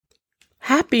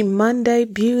Happy Monday,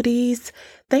 beauties.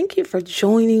 Thank you for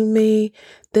joining me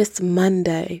this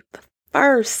Monday, the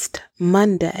first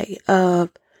Monday of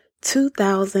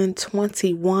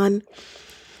 2021.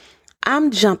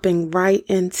 I'm jumping right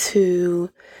into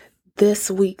this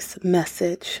week's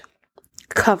message.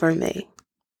 Cover me.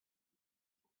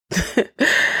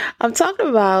 I'm talking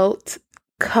about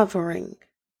covering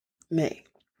me.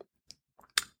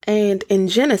 And in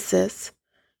Genesis,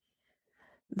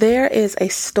 there is a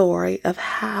story of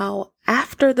how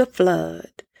after the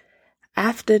flood,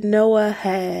 after Noah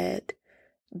had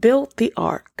built the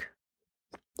ark,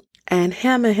 and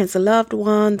him and his loved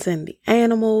ones and the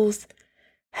animals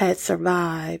had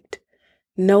survived,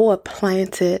 Noah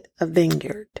planted a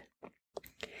vineyard.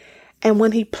 And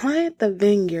when he planted the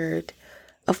vineyard,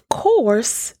 of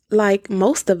course, like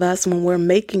most of us, when we're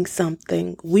making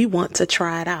something, we want to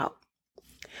try it out.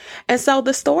 And so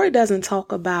the story doesn't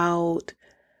talk about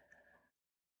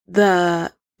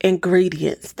the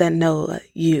ingredients that Noah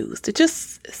used. It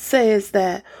just says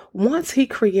that once he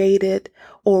planted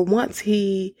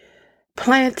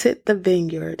the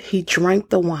vineyard, he drank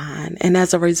the wine, and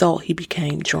as a result, he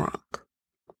became drunk.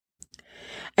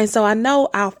 And so I know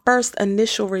our first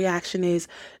initial reaction is,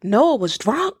 Noah was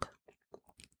drunk.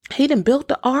 He done built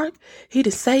the ark. He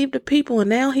done saved the people, and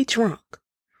now he drunk.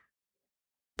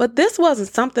 But this wasn't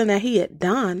something that he had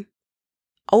done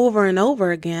over and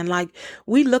over again. Like,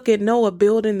 we look at Noah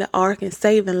building the ark and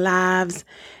saving lives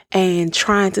and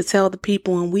trying to tell the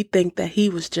people, and we think that he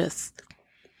was just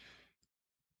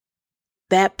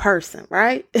that person,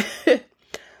 right?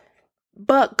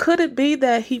 But could it be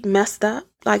that he messed up?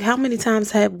 Like, how many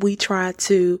times have we tried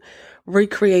to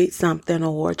recreate something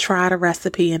or tried a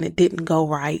recipe and it didn't go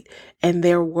right, and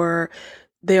there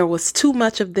was too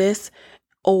much of this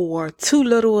or too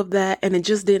little of that, and it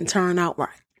just didn't turn out right?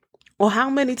 Or how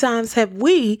many times have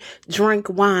we drank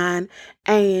wine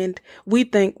and we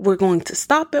think we're going to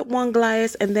stop at one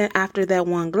glass, and then after that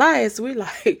one glass, we're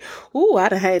like, ooh, I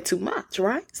done had too much,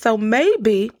 right? So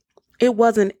maybe it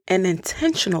wasn't an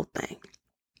intentional thing.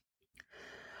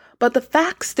 But the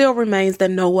fact still remains that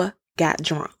Noah got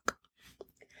drunk.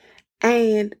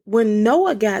 And when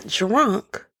Noah got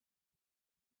drunk,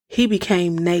 he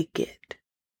became naked.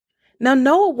 Now,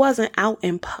 Noah wasn't out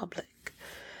in public.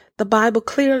 The Bible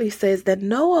clearly says that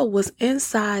Noah was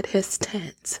inside his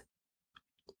tent.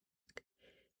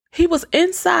 He was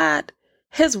inside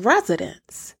his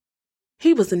residence.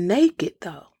 He was naked,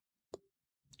 though.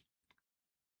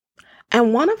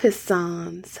 And one of his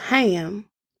sons, Ham,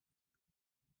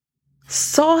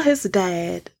 saw his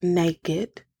dad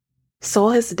naked, saw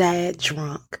his dad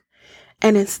drunk,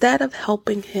 and instead of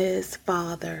helping his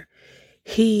father,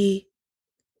 he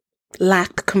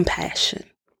lacked compassion.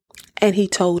 And he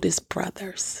told his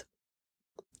brothers.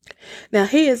 Now,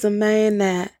 he is a man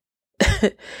that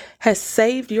has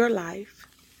saved your life,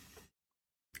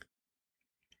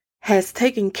 has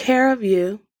taken care of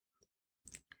you,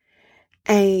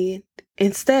 and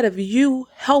instead of you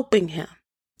helping him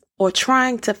or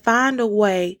trying to find a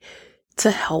way to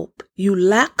help, you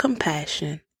lack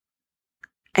compassion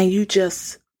and you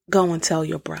just go and tell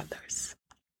your brothers.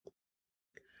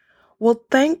 Well,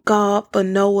 thank God for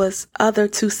Noah's other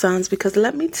two sons, because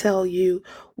let me tell you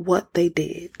what they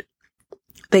did.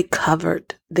 They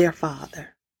covered their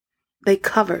father. They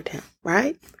covered him,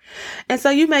 right? And so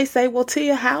you may say, well,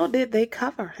 Tia, how did they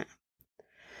cover him?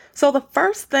 So the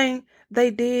first thing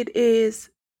they did is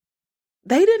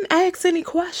they didn't ask any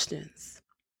questions.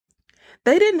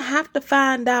 They didn't have to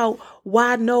find out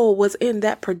why Noah was in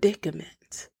that predicament.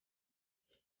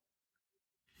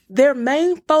 Their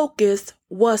main focus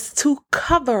was to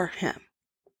cover him.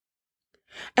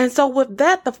 And so with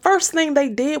that, the first thing they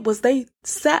did was they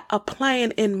set a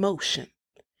plan in motion.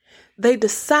 They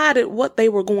decided what they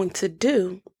were going to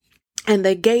do, and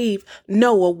they gave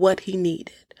Noah what he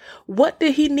needed. What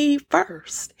did he need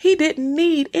first? He didn't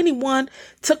need anyone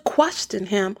to question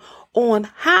him on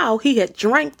how he had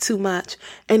drank too much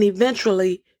and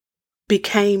eventually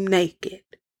became naked.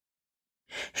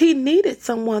 He needed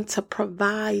someone to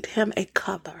provide him a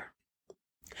cover.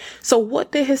 So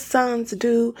what did his sons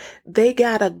do? They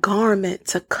got a garment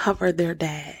to cover their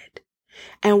dad.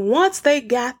 And once they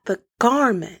got the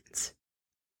garment,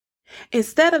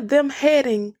 instead of them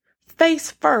heading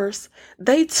face first,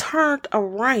 they turned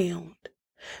around,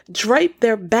 draped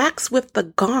their backs with the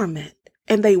garment,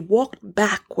 and they walked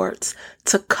backwards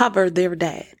to cover their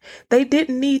dad. They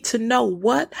didn't need to know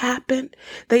what happened.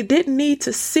 They didn't need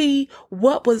to see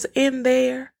what was in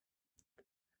there.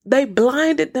 They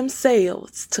blinded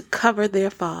themselves to cover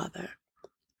their father.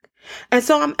 And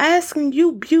so I'm asking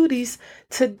you, beauties,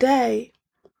 today,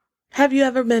 have you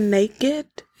ever been naked?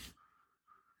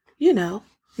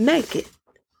 naked,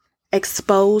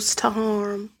 exposed to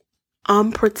harm,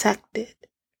 unprotected,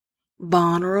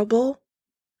 vulnerable?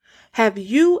 Have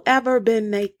you ever been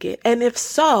naked? And if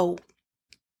so,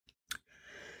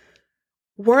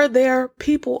 were there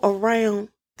people around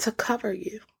to cover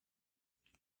you?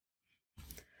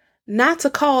 Not to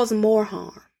cause more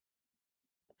harm,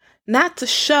 not to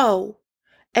show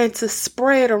and to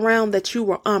spread around that you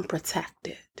were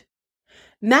unprotected,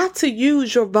 not to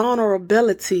use your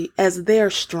vulnerability as their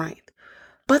strength,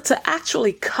 but to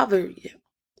actually cover you,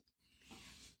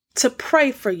 to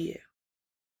pray for you,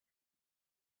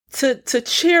 to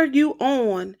cheer you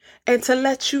on and to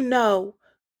let you know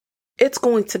it's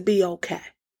going to be okay.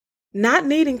 Not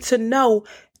needing to know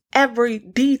every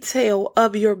detail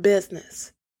of your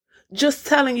business. Just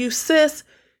telling you, sis,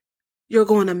 you're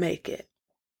going to make it.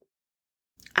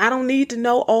 I don't need to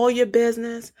know all your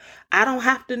business. I don't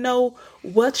have to know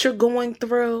what you're going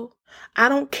through. I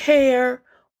don't care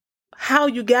how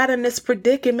you got in this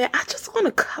predicament. I just want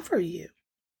to cover you.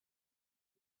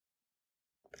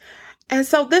 And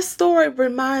so this story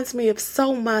reminds me of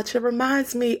so much. It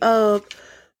reminds me of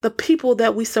the people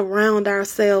that we surround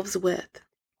ourselves with,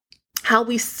 how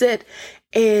we sit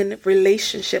in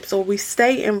relationships, or we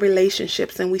stay in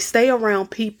relationships and we stay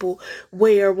around people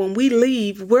where when we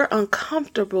leave, we're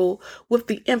uncomfortable with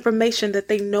the information that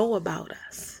they know about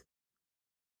us.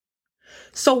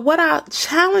 So what I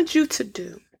challenge you to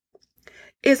do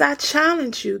is I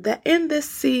challenge you that in this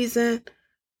season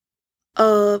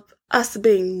of us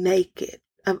being naked,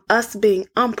 of us being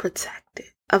unprotected,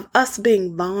 of us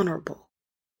being vulnerable,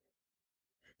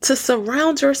 to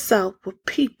surround yourself with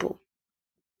people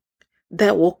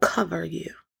that will cover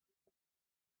you.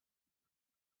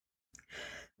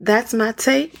 That's my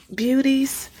take,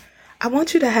 beauties. I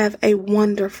want you to have a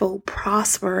wonderful,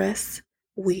 prosperous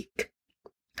week.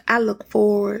 I look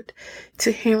forward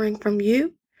to hearing from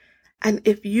you. And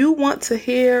if you want to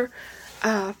hear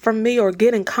from me or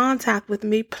get in contact with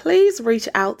me, please reach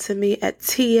out to me at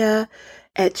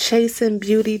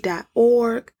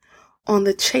tia@chasingbeauty.org, on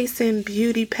the Chasing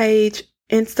Beauty page,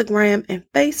 Instagram and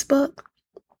Facebook.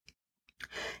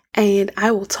 And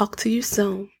I will talk to you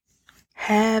soon.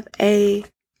 Have a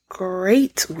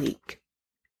great week.